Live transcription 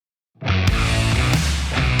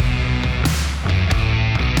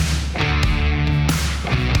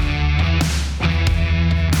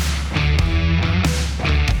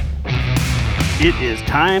It is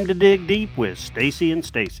time to dig deep with Stacy and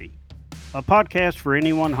Stacy, a podcast for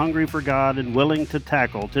anyone hungry for God and willing to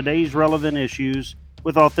tackle today's relevant issues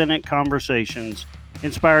with authentic conversations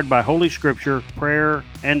inspired by Holy Scripture, prayer,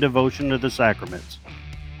 and devotion to the sacraments.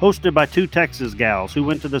 Hosted by two Texas gals who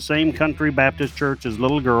went to the same country Baptist church as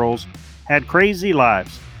little girls, had crazy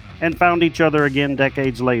lives, and found each other again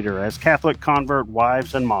decades later as Catholic convert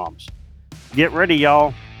wives and moms. Get ready,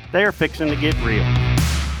 y'all. They're fixing to get real.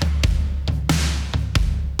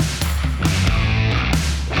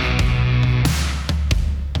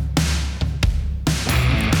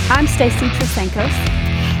 I'm Stacy Trasenkos.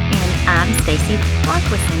 And I'm Stacy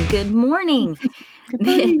Farquharson. Good morning. Good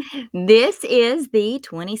morning. This is the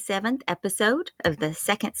 27th episode of the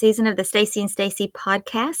second season of the Stacy and Stacy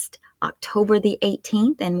podcast, October the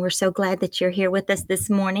 18th. And we're so glad that you're here with us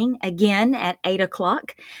this morning, again at 8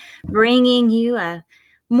 o'clock, bringing you a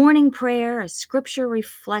morning prayer, a scripture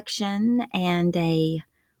reflection, and a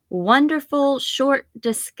wonderful short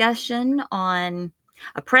discussion on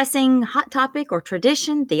a pressing hot topic or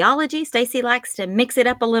tradition, theology. Stacy likes to mix it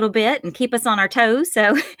up a little bit and keep us on our toes.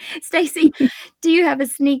 So, Stacy, do you have a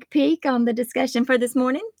sneak peek on the discussion for this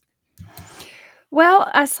morning? Well,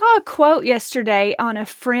 I saw a quote yesterday on a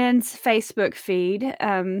friend's Facebook feed,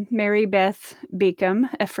 Mary Beth Beacom,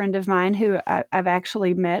 a friend of mine who I've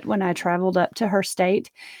actually met when I traveled up to her state.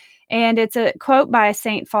 And it's a quote by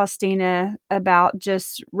Saint Faustina about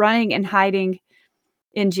just running and hiding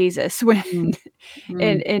in Jesus when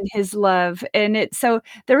in his love. And so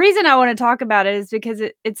the reason I want to talk about it is because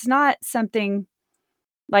it's not something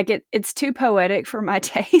like it's too poetic for my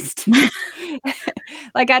taste.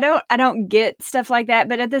 Like I don't get stuff like that,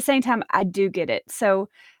 but at the same time I do get it. So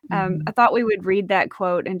I thought we would read that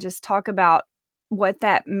quote and just talk about what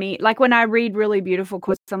that means. Like when I read really beautiful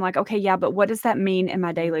quotes, I'm like, okay, yeah, but what does that mean in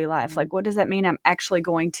my daily life? Like, what does that mean I'm actually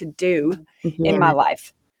going to do in my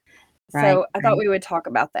life? So I thought we would talk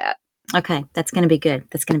about that. Okay, that's going to be good.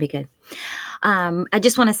 I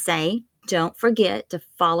just want to say, don't forget to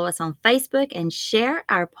follow us on Facebook and share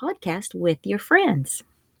our podcast with your friends.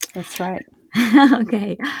 That's right.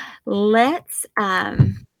 Okay, let's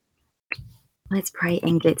pray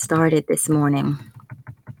and get started this morning.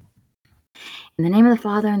 In the name of the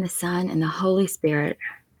Father, and the Son, and the Holy Spirit.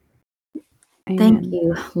 Amen. Thank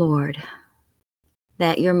you, Lord,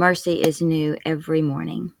 that your mercy is new every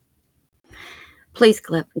morning. Please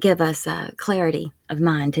give us clarity of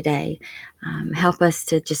mind today. Help us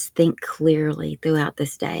to just think clearly throughout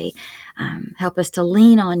this day. Help us to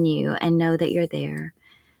lean on you and know that you're there.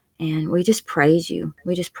 And we just praise you.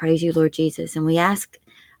 We just praise you, Lord Jesus. And we ask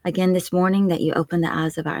again this morning that you open the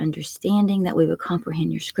eyes of our understanding, that we would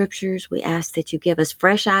comprehend your scriptures. We ask that you give us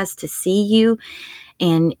fresh eyes to see you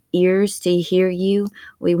and ears to hear you.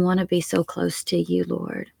 We want to be so close to you,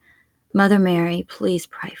 Lord. Mother Mary, please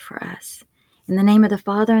pray for us. In the name of the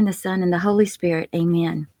Father, and the Son, and the Holy Spirit,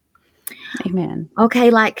 amen. Amen. Okay,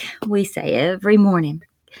 like we say every morning,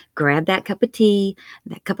 grab that cup of tea,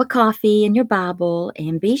 that cup of coffee, and your Bible,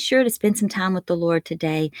 and be sure to spend some time with the Lord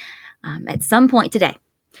today, at some point today.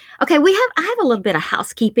 Okay, I have a little bit of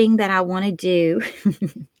housekeeping that I want to do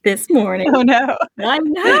this morning. Oh, no. I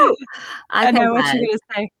know. I know what you're going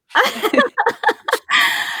to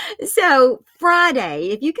say. So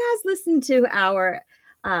Friday, if you guys listen to our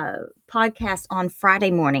podcast on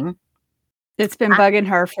Friday morning, it's been bugging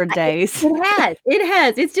her for days. It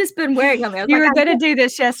has. It's just been wearing on me. You were going to do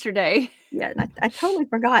this yesterday. Yeah, I totally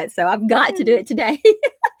forgot. So I've got to do it today.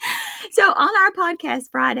 So on our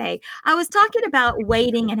podcast Friday, I was talking about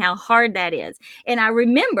waiting and how hard that is. And I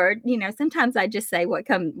remembered, sometimes I just say what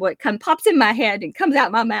pops in my head and comes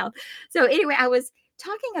out my mouth. So anyway, I was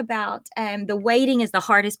talking about the waiting is the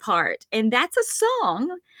hardest part. And that's a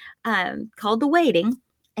song called The Waiting.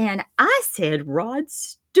 And I said Rod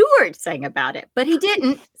Stewart sang about it, but he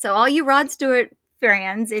didn't. So all you Rod Stewart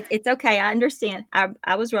fans, it's okay. I understand.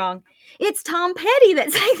 I was wrong. It's Tom Petty that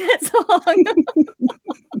sang that song.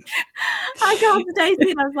 I called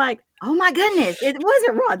Stacy and I was like, oh my goodness, it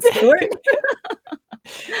wasn't Rod Stewart.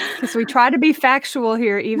 Because we try to be factual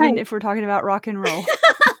here, even if we're talking about rock and roll.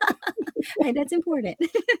 Hey, that's important.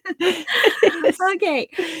 Okay.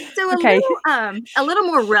 So a little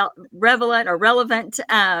more relevant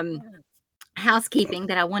housekeeping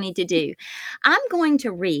that I wanted to do. I'm going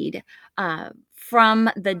to read from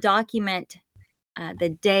the document, the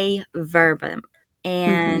Dei Verbum.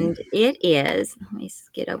 And it is, let me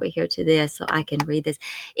get over here to this so I can read this.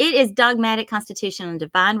 It is Dogmatic Constitution and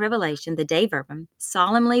Divine Revelation, the Dei Verbum,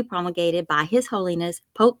 solemnly promulgated by His Holiness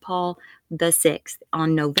Pope Paul VI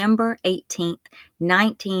on November 18th,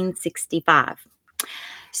 1965.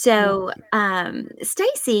 So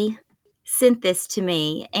Stacy sent this to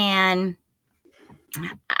me, and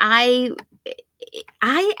I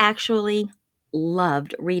actually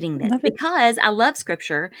loved reading this Love it. because I love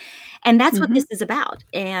scripture, and that's what Mhm. this is about.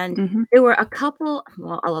 And Mhm. there were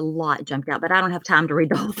a lot jumped out, but I don't have time to read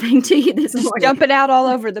the whole thing to you this Just morning. jumping out all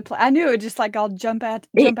over the place. I knew it just like all jump out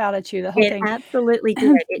at you, the whole It thing. absolutely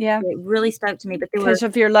did. Yeah, It really spoke to me, but there were, because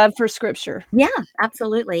of your love for scripture. yeah,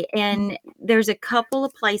 absolutely. And there's a couple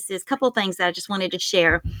of things that I just wanted to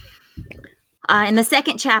share. In the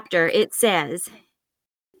second chapter, it says,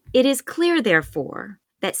 "It is clear, therefore,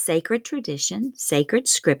 that sacred tradition, sacred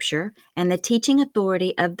scripture, and the teaching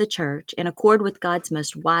authority of the church, in accord with God's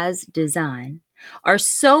most wise design, are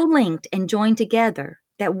so linked and joined together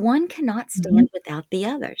that one cannot stand without the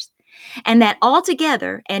others, and that all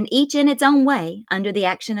together, and each in its own way, under the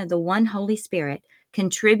action of the one Holy Spirit,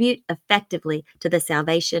 contribute effectively to the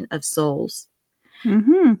salvation of souls."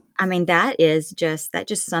 Mhm. I mean, that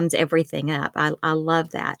just sums everything up. I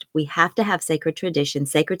love that. We have to have sacred tradition,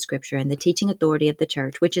 sacred scripture, and the teaching authority of the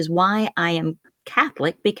church, which is why I am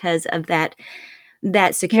Catholic, because of that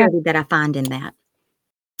Yeah. security that I find in that.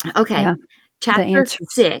 Okay. Yeah. Chapter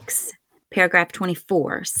answers. 6, paragraph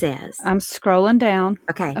 24 says, I'm scrolling down.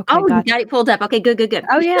 okay. Okay, Oh, you gotcha. got it pulled up. Okay, good.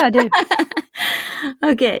 Oh, yeah, I do.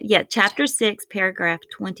 Okay. Yeah. Chapter 6, paragraph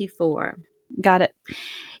 24. Got it.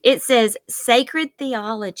 It says, "Sacred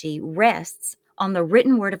theology rests on the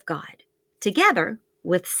written word of God, together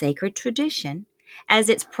with sacred tradition as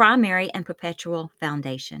its primary and perpetual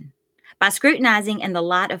foundation. By scrutinizing in the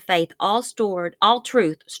light of faith all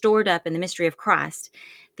truth stored up in the mystery of Christ,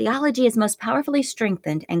 theology is most powerfully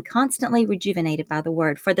strengthened and constantly rejuvenated by the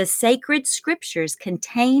word. For the sacred scriptures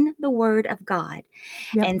contain the word of God,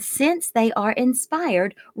 Yep. and since they are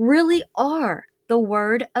inspired, really are the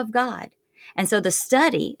word of God. And so the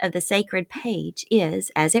study of the sacred page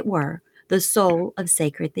is, as it were, the soul of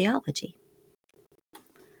sacred theology."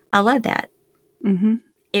 I love that. Mhm.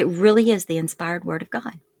 It really is the inspired word of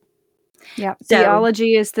God. Yeah. So,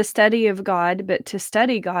 Theology is the study of God, but to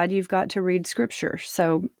study God, you've got to read scripture.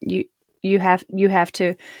 So you have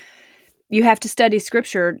to study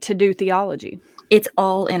scripture to do theology. it's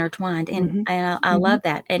all intertwined. And, Mhm. I Mhm. love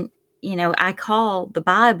that. And, I call the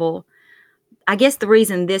Bible, I guess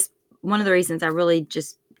one of the reasons I really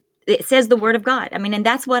it says the word of God. I mean, and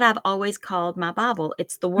that's what I've always called my Bible.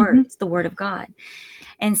 It's the word. Mhm. It's the word of God.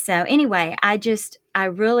 And so anyway, I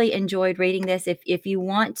really enjoyed reading this. If you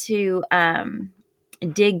want to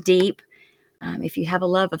dig deep, if you have a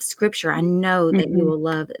love of scripture, I know that you Mhm. will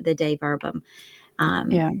love the De Verbum.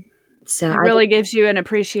 Yeah. So It really gives you an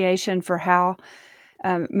appreciation for how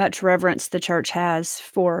much reverence the church has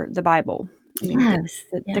for the Bible. I mean, yes,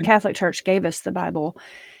 the Catholic Church gave us the Bible,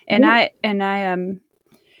 and yeah.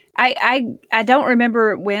 I don't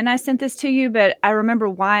remember when I sent this to you, but I remember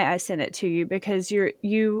why I sent it to you, because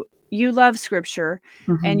you love scripture,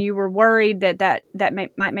 Mhm. and you were worried that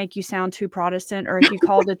might make you sound too Protestant, or if you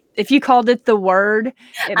called it the word,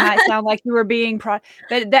 it might sound like you were being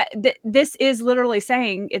but this is literally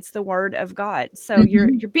saying it's the word of God. So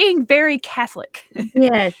Mhm. you're being very Catholic.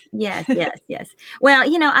 Yes. Well, I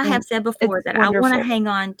And have said it's before that I want to wonderful. hang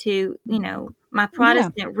on to, my Yeah.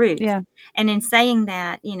 Protestant roots. Yeah. And in saying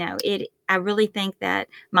that, I really think that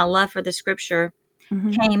my love for the scripture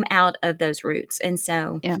Mhm. came out of those roots. And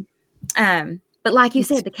so, Yeah. but like you It's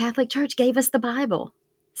said, the Catholic Church gave us the Bible.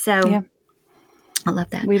 So yeah. I love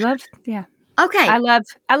that. We love yeah. Okay.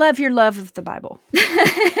 I love your love of the Bible.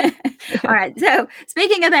 All right. So,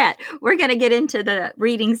 speaking of that, we're going to get into the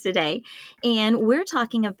readings today. And we're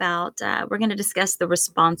talking about, we're going to discuss the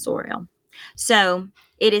responsorial. So,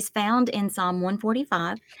 it is found in Psalm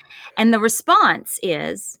 145. And the response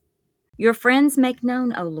is, "Your friends make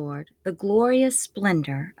known, O Lord, the glorious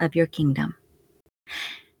splendor of your kingdom.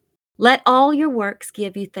 Let all your works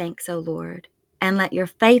give you thanks, O Lord, and let your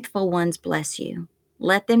faithful ones bless you.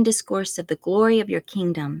 Let them discourse of the glory of your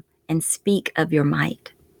kingdom and speak of your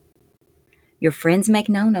might. Your friends make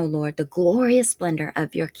known, O Lord, the glorious splendor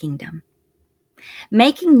of your kingdom.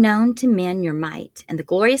 Making known to men your might and the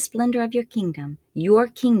glorious splendor of your kingdom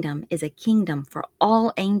is a kingdom for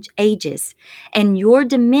all ages, and your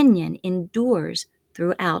dominion endures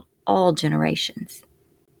throughout all generations.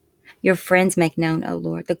 Your friends make known, O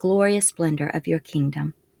Lord, the glorious splendor of your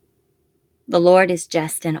kingdom. The Lord is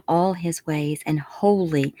just in all his ways and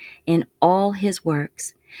holy in all his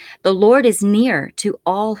works. The Lord is near to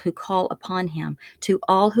all who call upon him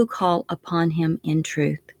in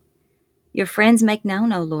truth. Your friends make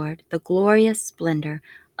known, O Lord, the glorious splendor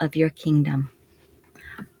of your kingdom."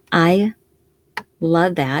 I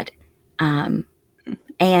love that. And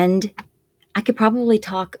I could probably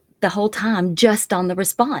talk the whole time just on the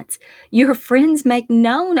response. Your friends make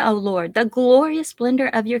known, O Lord, the glorious splendor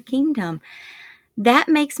of your kingdom. That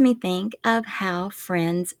makes me think of how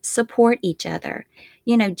friends support each other.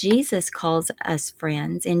 You know, Jesus calls us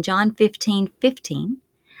friends in John 15:15.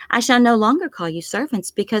 I shall no longer call you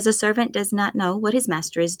servants, because a servant does not know what his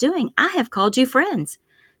master is doing. I have called you friends,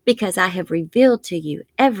 because I have revealed to you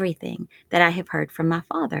everything that I have heard from my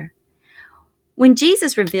Father. When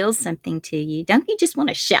Jesus reveals something to you, don't you just want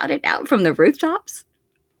to shout it out from the rooftops?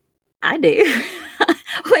 I do.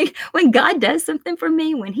 when God does something for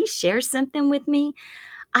me, when he shares something with me,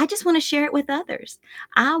 I just want to share it with others.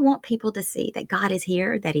 I want people to see that God is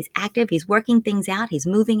here, that he's active, he's working things out, he's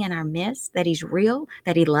moving in our midst, that he's real,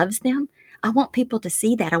 that he loves them. I want people to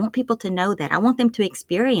see that. I want people to know that. I want them to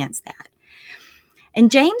experience that. And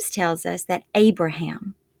James tells us that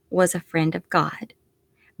Abraham was a friend of God.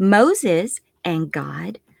 Moses and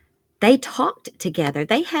God, they talked together.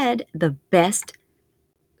 They had the best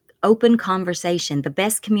open conversation, the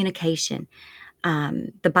best communication.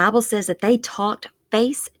 The Bible says that they talked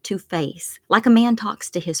face to face, like a man talks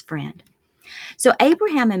to his friend. So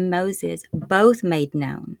Abraham and Moses both made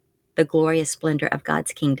known the glorious splendor of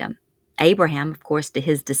God's kingdom. Abraham, of course, to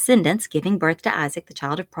his descendants, giving birth to Isaac, the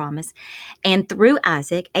child of promise. And through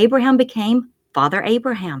Isaac, Abraham became Father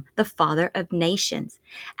Abraham, the father of nations.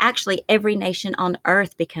 Actually, every nation on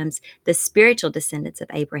earth becomes the spiritual descendants of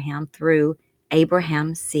Abraham through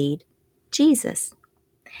Abraham's seed, Jesus.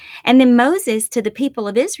 And then Moses, to the people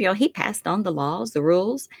of Israel, he passed on the laws, the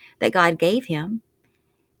rules that God gave him.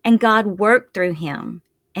 And God worked through him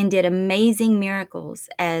and did amazing miracles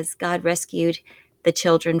as God rescued the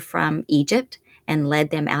children from Egypt and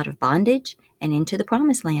led them out of bondage and into the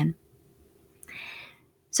promised land.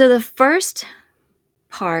 So the first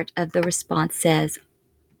part of the response says,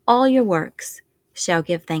 all your works shall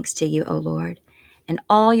give thanks to you, O Lord, and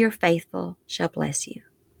all your faithful shall bless you.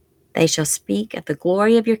 They shall speak of the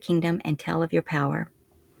glory of your kingdom and tell of your power.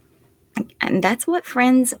 And that's what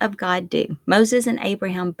friends of God do. Moses and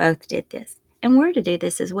Abraham both did this, and we're to do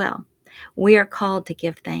this as well. We are called to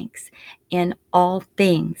give thanks. In all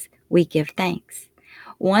things, we give thanks.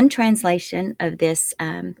 One translation of this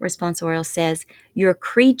responsorial says, your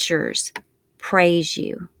creatures praise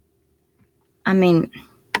you. I mean,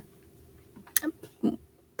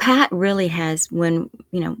 Pat really has, when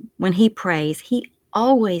he prays, he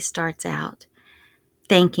always starts out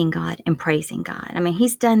thanking God and praising God. I mean,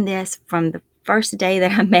 he's done this from the first day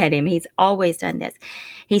that I met him. He's always done this.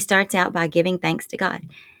 He starts out by giving thanks to God.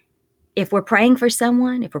 If we're praying for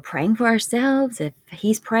someone, if we're praying for ourselves, if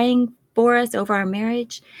he's praying for us over our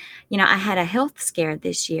marriage, I had a health scare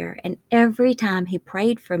this year, and every time he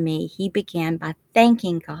prayed for me, he began by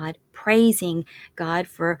thanking God, praising God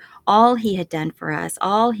for all he had done for us,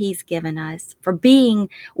 all he's given us, for being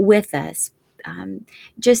with us.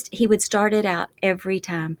 He would start it out every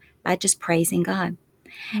time by just praising God.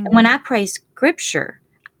 Mm-hmm. And when I pray scripture,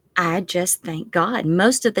 I just thank God.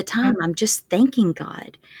 Most of the time, I'm just thanking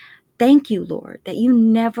God. Thank you, Lord, that you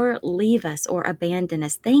never leave us or abandon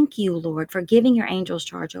us. Thank you, Lord, for giving your angels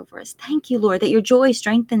charge over us. Thank you, Lord, that your joy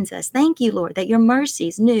strengthens us. Thank you, Lord, that your mercy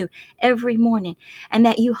is new every morning and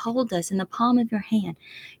that you hold us in the palm of your hand.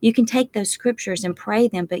 You can take those scriptures and pray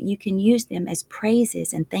them, but you can use them as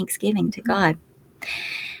praises and thanksgiving to God.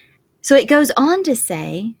 So it goes on to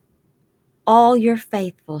say, all your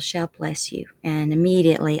faithful shall bless you. And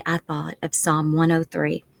immediately I thought of Psalm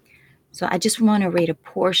 103. So I just want to read a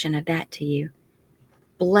portion of that to you.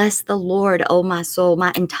 Bless the Lord, O my soul,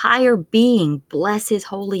 my entire being. Bless his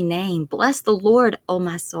holy name. Bless the Lord, O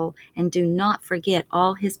my soul, and do not forget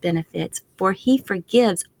all his benefits, for he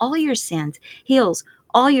forgives all your sins, heals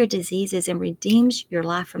all your diseases, and redeems your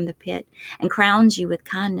life from the pit, and crowns you with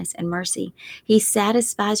kindness and mercy. He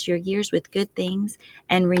satisfies your years with good things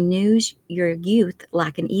and renews your youth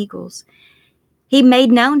like an eagle's. He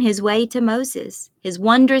made known his way to Moses, his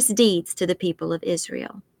wondrous deeds to the people of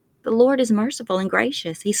Israel. The Lord is merciful and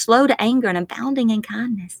gracious. He's slow to anger and abounding in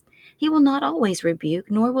kindness. He will not always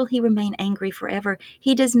rebuke, nor will he remain angry forever.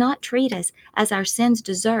 He does not treat us as our sins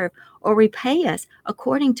deserve or repay us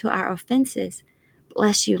according to our offenses.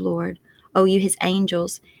 Bless you, Lord, O you his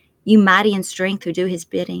angels, you mighty in strength who do his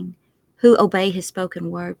bidding, who obey his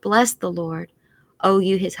spoken word. Bless the Lord, O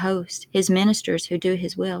you his host, his ministers who do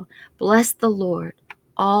his will. Bless the Lord,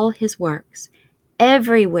 all his works,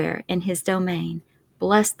 everywhere in his domain.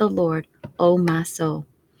 Bless the Lord, O my soul.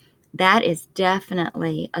 That is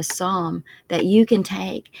definitely a psalm that you can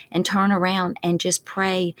take and turn around and just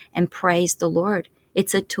pray and praise the Lord.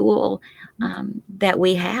 It's a tool that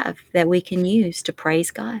we have that we can use to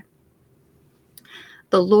praise God.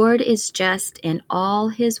 The Lord is just in all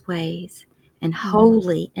his ways and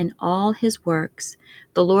holy in all his works.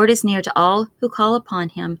 The Lord is near to all who call upon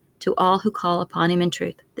him, to all who call upon him in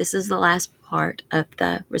truth. This is the last part of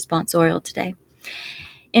the responsorial today.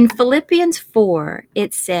 In Philippians 4,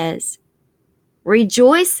 it says,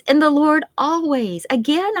 rejoice in the Lord always.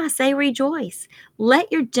 Again, I say rejoice.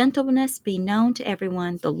 Let your gentleness be known to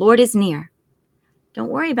everyone. The Lord is near. Don't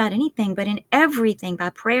worry about anything, but in everything, by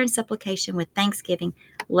prayer and supplication with thanksgiving,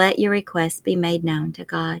 let your requests be made known to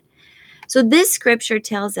God. So this scripture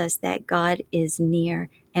tells us that God is near,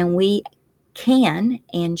 and we can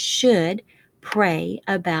and should pray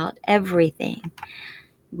about everything.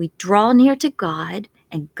 We draw near to God,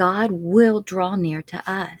 and God will draw near to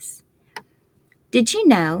us. Did you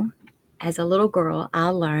know, as a little girl, I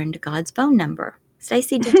learned God's phone number?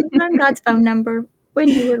 Stacy, did you learn God's phone number when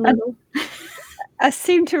you were little? I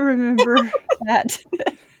seem to remember that.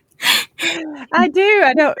 I do.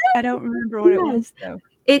 I don't remember what it was though.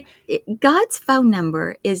 God's phone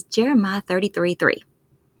number is Jeremiah 33:3.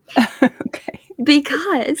 Okay.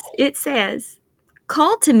 Because it says,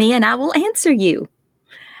 call to me and I will answer you,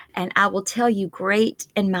 and I will tell you great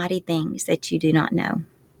and mighty things that you do not know.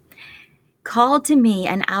 Call to me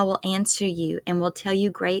and I will answer you and will tell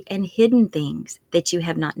you great and hidden things that you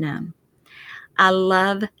have not known. I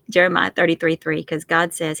love Jeremiah 33:3 because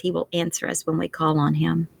God says he will answer us when we call on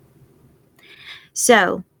him.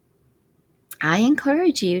 So I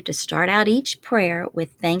encourage you to start out each prayer with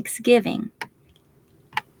thanksgiving.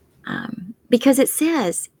 Because it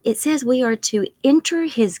says we are to enter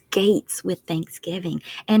his gates with thanksgiving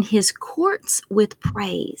and his courts with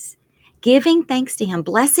praise, giving thanks to him,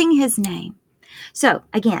 blessing his name. So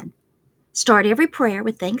again, start every prayer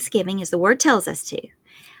with thanksgiving as the word tells us to.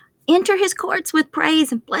 Enter his courts with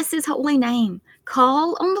praise and bless his holy name.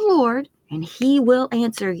 Call on the Lord and he will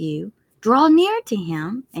answer you. Draw near to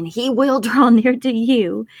him and he will draw near to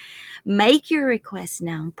you. Make your requests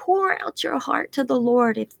known. Pour out your heart to the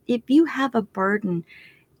Lord. If you have a burden,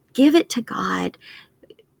 give it to God.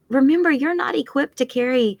 Remember, you're not equipped to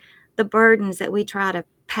carry the burdens that we try to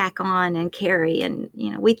pack on and carry. And,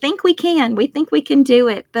 we think we can do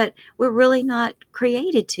it, but we're really not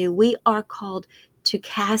created to. We are called to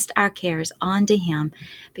cast our cares onto him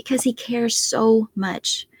because he cares so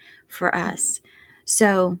much for us.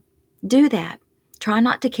 So do that. Try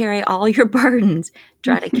not to carry all your burdens.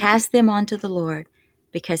 Try to cast them onto the Lord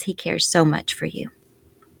because he cares so much for you.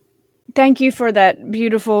 Thank you for that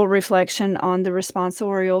beautiful reflection on the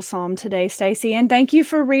responsorial psalm today, Stacy. And thank you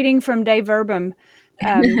for reading from Dei Verbum.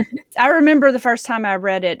 I remember the first time I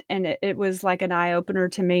read it, and it was like an eye-opener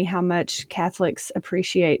to me how much Catholics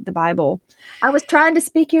appreciate the Bible. I was trying to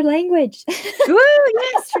speak your language. Woo,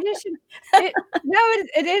 yes, tradition.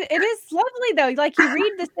 It is lovely, though. Like, you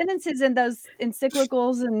read the sentences in those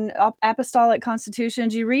encyclicals and apostolic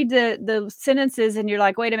constitutions. You read the sentences, and you're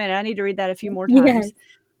like, wait a minute, I need to read that a few more times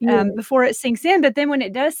before it sinks in. But then when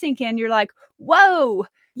it does sink in, you're like, whoa.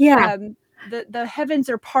 Yeah. The heavens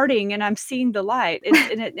are parting and I'm seeing the light.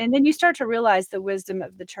 And then you start to realize the wisdom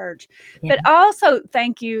of the church. Yeah. But also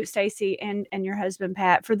thank you, Stacy, and your husband,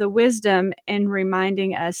 Pat, for the wisdom in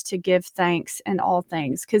reminding us to give thanks in all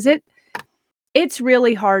things. Because it's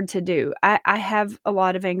really hard to do. I have a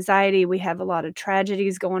lot of anxiety. We have a lot of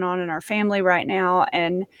tragedies going on in our family right now.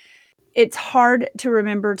 And it's hard to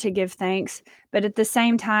remember to give thanks. But at the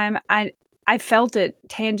same time, I felt it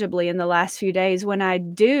tangibly in the last few days when I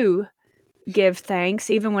do give thanks,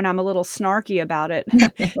 even when I'm a little snarky about it.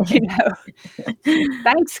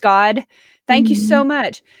 Thanks, God. Thank you so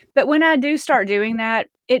much. But when I do start doing that,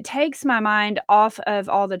 it takes my mind off of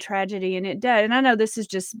all the tragedy, and it does. And I know this is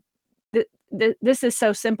just this is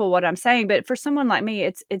so simple what I'm saying, but for someone like me,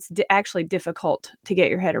 it's actually difficult to get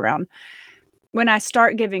your head around. When I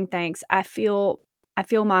start giving thanks, I feel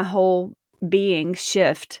my whole being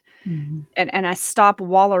shift. Mm-hmm. And I stop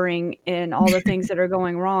wallowing in all the things that are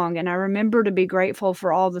going wrong. And I remember to be grateful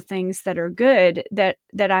for all the things that are good that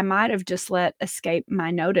I might have just let escape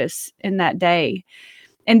my notice in that day.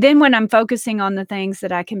 And then when I'm focusing on the things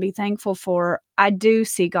that I can be thankful for, I do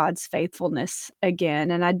see God's faithfulness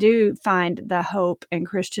again. And I do find the hope and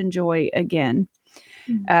Christian joy again.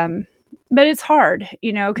 Mm-hmm. But it's hard,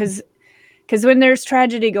 because when there's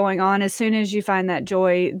tragedy going on, as soon as you find that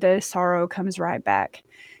joy, the sorrow comes right back.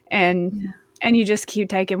 And you just keep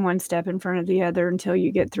taking one step in front of the other until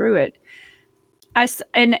you get through it.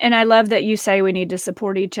 And I love that you say we need to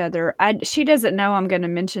support each other. She doesn't know I'm going to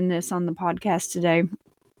mention this on the podcast today,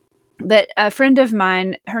 but a friend of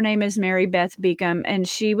mine, her name is Mary Beth Beacom, and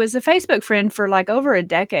she was a Facebook friend for like over a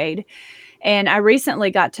decade. And I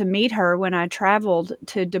recently got to meet her when I traveled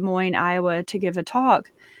to Des Moines, Iowa to give a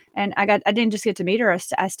talk. And I didn't just get to meet her.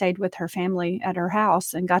 I stayed with her family at her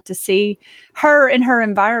house and got to see her in her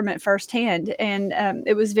environment firsthand. And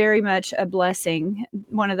it was very much a blessing.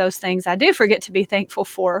 One of those things I do forget to be thankful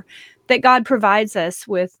for, that God provides us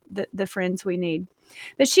with the friends we need.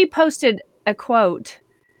 But she posted a quote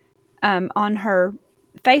on her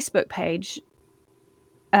Facebook page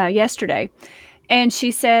yesterday. And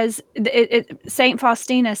she says, St.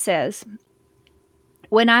 Faustina says,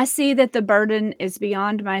 "When I see that the burden is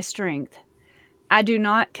beyond my strength, I do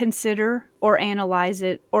not consider or analyze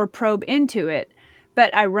it or probe into it,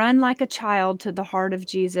 but I run like a child to the heart of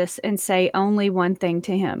Jesus and say only one thing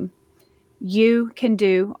to him: you can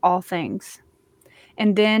do all things.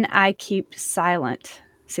 And then I keep silent."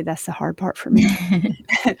 See, that's the hard part for me.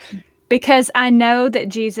 "Because I know that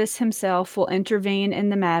Jesus himself will intervene in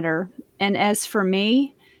the matter. And as for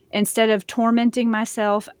me, instead of tormenting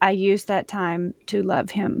myself, I use that time to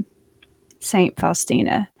love him." Saint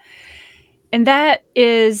Faustina. And that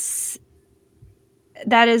is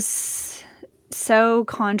so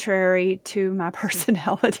contrary to my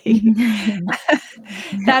personality.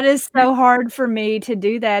 That is so hard for me to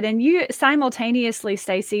do that. And you simultaneously,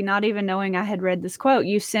 Stacy, not even knowing I had read this quote,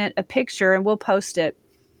 you sent a picture, and we'll post it,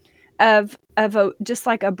 of a just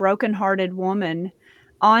like a brokenhearted woman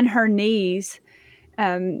on her knees,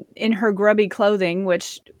 in her grubby clothing,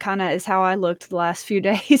 which kind of is how I looked the last few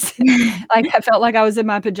days. Like I felt like I was in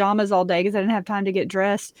my pajamas all day because I didn't have time to get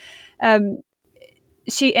dressed.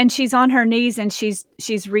 She's on her knees, and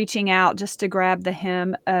she's reaching out just to grab the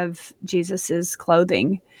hem of Jesus's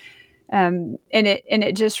clothing. And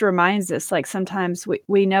it just reminds us, like, sometimes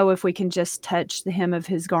we know if we can just touch the hem of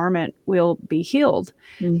his garment, we'll be healed.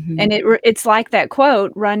 Mhm. And it's like that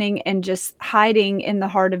quote, running and just hiding in the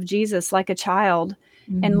heart of Jesus like a child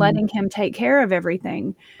and Mhm. letting him take care of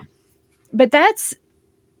everything. But that's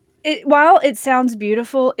it. While it sounds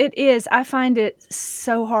beautiful, I find it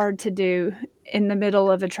so hard to do in the middle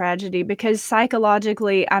of a tragedy, because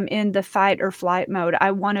psychologically I'm in the fight or flight mode.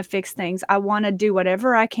 I want to fix things. I want to do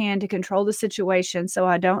whatever I can to control the situation so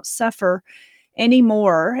I don't suffer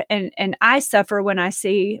anymore. And I suffer when I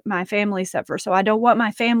see my family suffer. So I don't want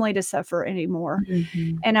my family to suffer anymore.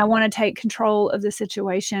 Mhm. And I want to take control of the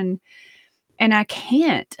situation. And I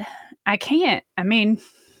can't. I mean,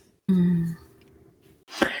 Mm.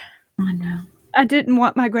 I know. I didn't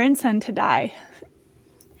want my grandson to die.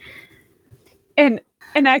 And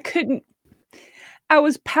I couldn't. I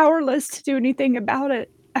was powerless to do anything about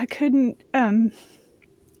it. I couldn't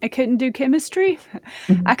do chemistry.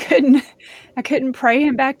 Mhm. I couldn't pray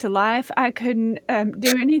him back to life. I couldn't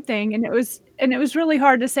do anything. And it was really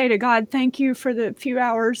hard to say to God, thank you for the few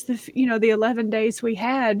hours, the 11 days we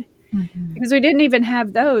had, Mhm. because we didn't even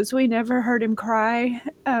have those. We never heard him cry.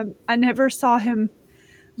 I never saw him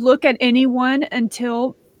look at anyone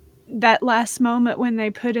until that last moment when they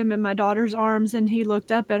put him in my daughter's arms and he looked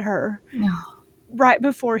up at her Oh. right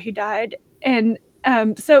before he died. And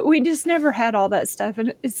so we just never had all that stuff,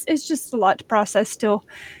 and it's just a lot to process still.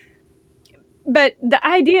 But the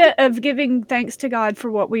idea of giving thanks to God for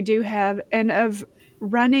what we do have, and of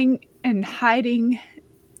running and hiding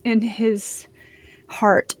in his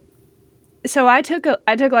heart. So I took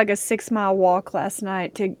like a 6-mile walk last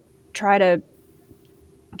night to try to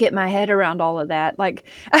get my head around all of that. Like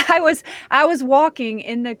I was walking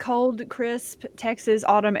in the cold, crisp Texas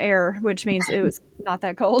autumn air, which means it was not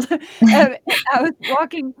that cold. I was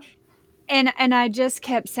walking, and I just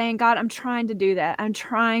kept saying, God, I'm trying to do that. I'm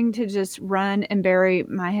trying to just run and bury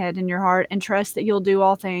my head in your heart and trust that you'll do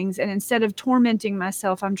all things. And instead of tormenting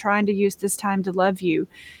myself, I'm trying to use this time to love you.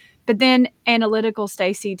 But then analytical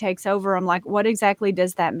Stacy takes over. I'm like, what exactly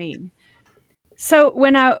does that mean? So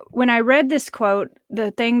when I read this quote,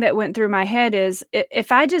 the thing that went through my head is,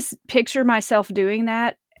 if I just picture myself doing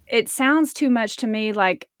that, it sounds too much to me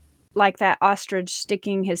like that ostrich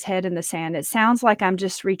sticking his head in the sand. It sounds like I'm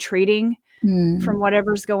just retreating from Mm.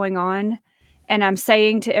 whatever's going on, and I'm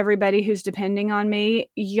saying to everybody who's depending on me,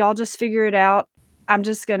 y'all just figure it out. I'm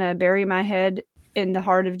just going to bury my head in the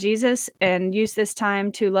heart of Jesus and use this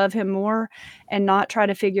time to love him more and not try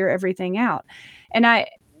to figure everything out. And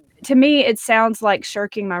to me, it sounds like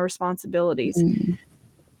shirking my responsibilities. Mm.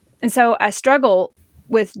 And so I struggle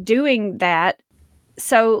with doing that.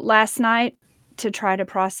 So last night, to try to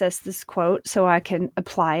process this quote so I can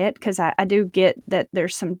apply it, because I do get that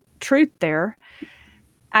there's some truth there,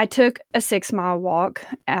 I took a 6-mile walk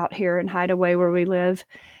out here in Hideaway where we live,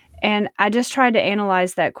 and I just tried to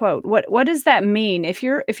analyze that quote. What does that mean? If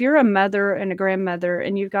you're a mother and a grandmother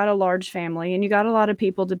and you've got a large family and you got a lot of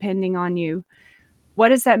people depending on you, what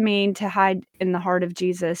does that mean to hide in the heart of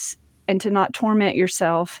Jesus and to not torment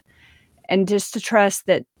yourself and just to trust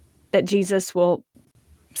that Jesus will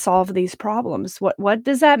solve these problems? What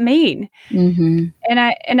does that mean? Mm-hmm.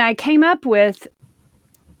 And I came up with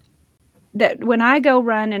that when I go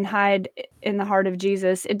run and hide in the heart of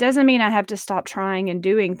Jesus, it doesn't mean I have to stop trying and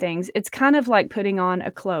doing things. It's kind of like putting on a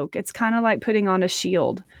cloak. It's kind of like putting on a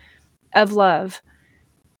shield of love.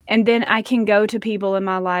 And then I can go to people in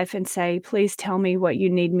my life and say, please tell me what you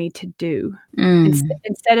need me to do.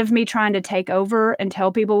 Instead of me trying to take over and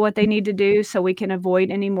tell people what they need to do so we can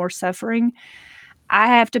avoid any more suffering, I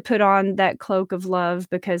have to put on that cloak of love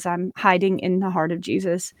because I'm hiding in the heart of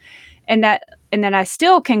Jesus. And then I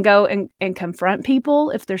still can go and confront people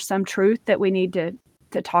if there's some truth that we need to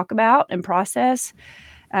talk about and process.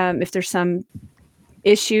 If there's some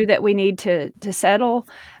issue that we need to settle,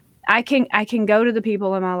 I can go to the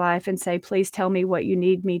people in my life and say, please tell me what you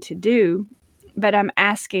need me to do. But I'm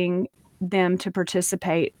asking them to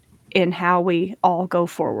participate in how we all go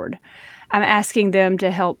forward. I'm asking them to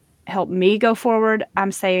help me go forward.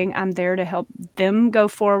 I'm saying I'm there to help them go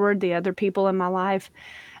forward, the other people in my life.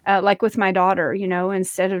 Like with my daughter,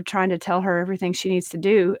 instead of trying to tell her everything she needs to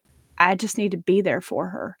do, I just need to be there for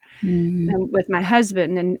her. And with my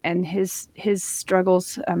husband and his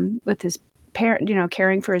struggles with his parent,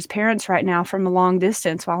 caring for his parents right now from a long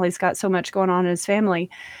distance while he's got so much going on in his family.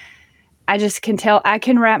 I just can tell, I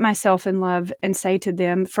can wrap myself in love and say to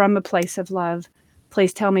them from a place of love,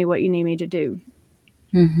 please tell me what you need me to do.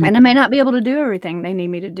 Mm-hmm. And I may not be able to do everything they need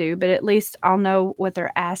me to do, but at least I'll know what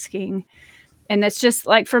they're asking. And that's just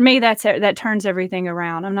like, for me, that turns everything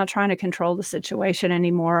around. I'm not trying to control the situation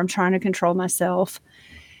anymore. I'm trying to control myself.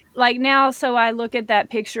 Like now, so I look at that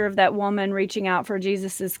picture of that woman reaching out for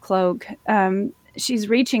Jesus's cloak. She's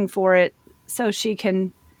reaching for it so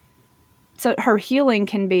her healing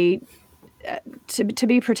can be to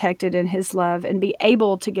be protected in his love and be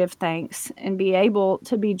able to give thanks and be able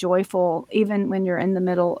to be joyful even when you're in the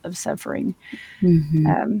middle of suffering.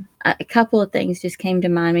 Mm-hmm. A couple of things just came to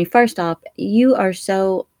mind. I mean, first off, you are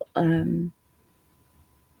so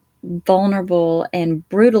vulnerable and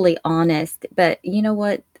brutally honest, but you know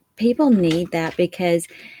what? People need that because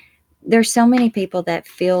there's so many people that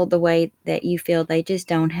feel the way that you feel. They just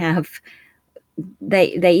don't have,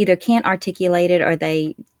 they either can't articulate it or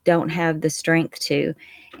they don't have the strength to.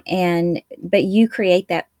 But you create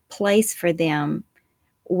that place for them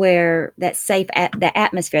where that safe, the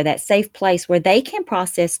atmosphere, that safe place where they can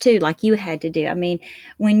process too, like you had to do. I mean,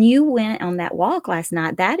 when you went on that walk last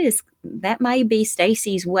night, that may be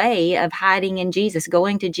Stacy's way of hiding in Jesus,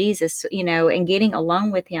 going to Jesus, and getting alone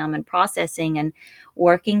with him and processing and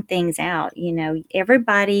working things out.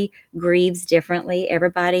 Everybody grieves differently.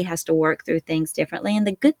 Everybody has to work through things differently. And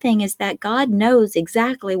the good thing is that God knows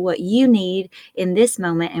exactly what you need in this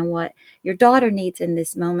moment and what your daughter needs in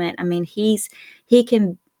this moment. I mean, he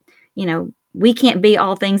can, we can't be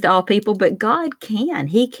all things to all people, but God can.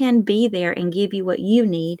 He can be there and give you what you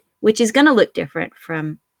need, which is going to look different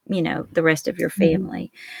from, the rest of your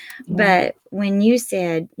family. Mm-hmm. But when you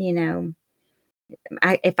said,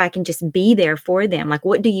 if I can just be there for them, like,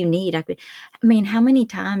 what do you need? I mean, how many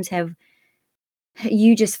times have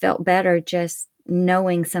you just felt better just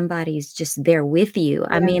knowing somebody's just there with you?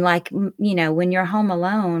 Yeah. I mean, like, when you're home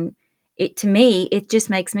alone, to me, it just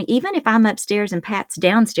makes me, even if I'm upstairs and Pat's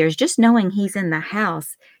downstairs, just knowing he's in the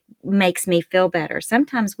house makes me feel better.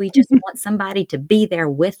 Sometimes we just want somebody to be there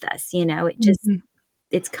with us, it just, mm-hmm.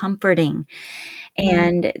 It's comforting.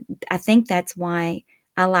 And mm-hmm. I think that's why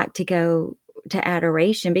I like to go to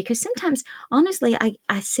adoration, because sometimes, honestly,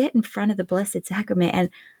 I sit in front of the Blessed Sacrament and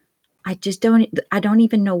I don't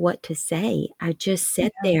even know what to say. I just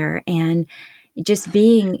sit there and just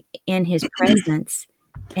being in his presence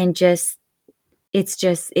and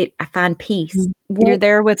I find peace. You're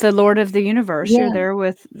there with the Lord of the universe. Yeah. You're there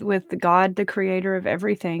with the God, the creator of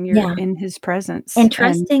everything. You're in his presence. And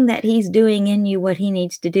trusting that he's doing in you what he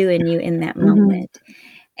needs to do in you in that moment. Mm-hmm.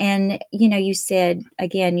 And, you said,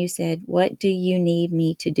 what do you need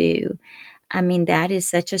me to do? I mean, that is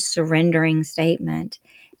such a surrendering statement.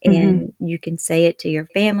 And mm-hmm. you can say it to your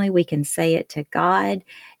family. We can say it to God.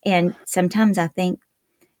 And sometimes I think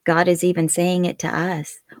God is even saying it to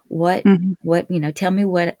us. Tell me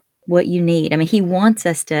what you need. I mean, he wants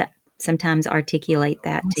us to sometimes articulate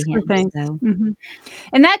that to him. So. Mm-hmm.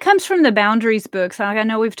 And that comes from the Boundaries books. I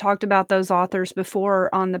know we've talked about those authors before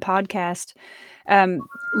on the podcast.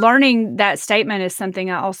 Learning that statement is something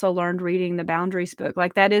I also learned reading the Boundaries book.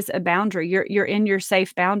 Like, that is a boundary. You're in your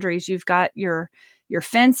safe boundaries. You've got your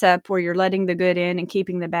fence up where you're letting the good in and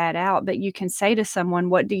keeping the bad out. But you can say to someone,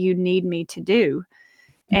 what do you need me to do?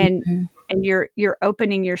 And and you're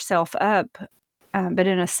opening yourself up, but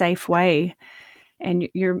in a safe way, and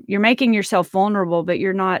you're making yourself vulnerable, but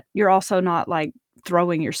you're also not like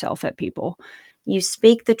throwing yourself at people. You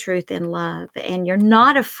speak the truth in love, and you're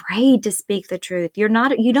not afraid to speak the truth. You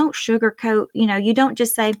don't sugarcoat, you don't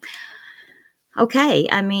just say, okay.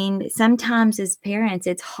 I mean, sometimes as parents,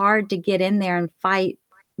 it's hard to get in there and fight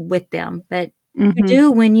with them, but you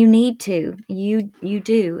do when you need to. You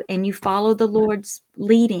do, and you follow the Lord's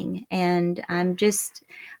leading. And I just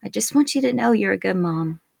want you to know you're a good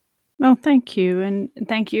mom. Well, thank you. And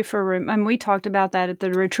thank you for, and we talked about that at the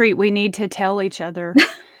retreat. We need to tell each other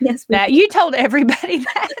Yes, that. You told everybody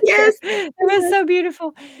that. Yes. It was so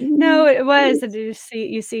beautiful. No, it was.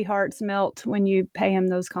 You see hearts melt when you pay him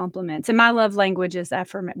those compliments. And my love language is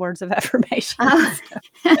words of affirmation. Oh.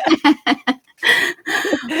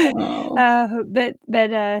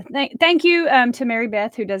 Thank you to Mary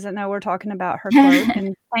Beth, who doesn't know we're talking about her quote.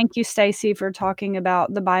 And thank you, Stacy, for talking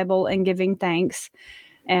about the Bible and giving thanks.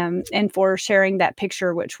 And for sharing that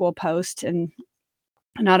picture, which we'll post. And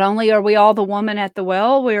not only are we all the woman at the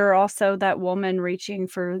well, we are also that woman reaching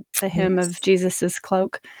for the hem of Jesus's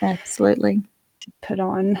cloak. Absolutely. To put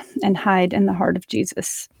on and hide in the heart of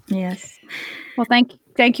Jesus. Yes. Well, thank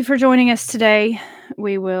you for joining us today.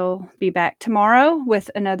 We will be back tomorrow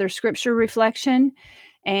with another scripture reflection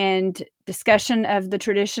and discussion of the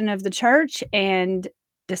tradition of the church, and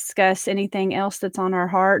discuss anything else that's on our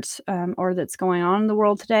hearts, or that's going on in the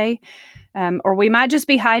world today. Or we might just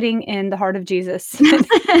be hiding in the heart of Jesus.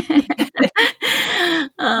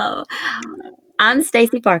 Oh, I'm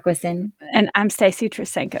Stacy Farquharson. And I'm Stacy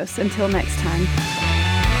Trasenkos. Until next time.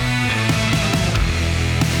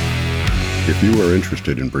 If you are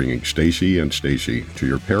interested in bringing Stacy and Stacy to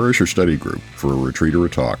your parish or study group for a retreat or a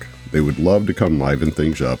talk, they would love to come liven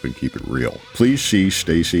things up and keep it real. Please see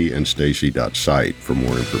stacyandstacy.site for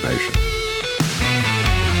more information.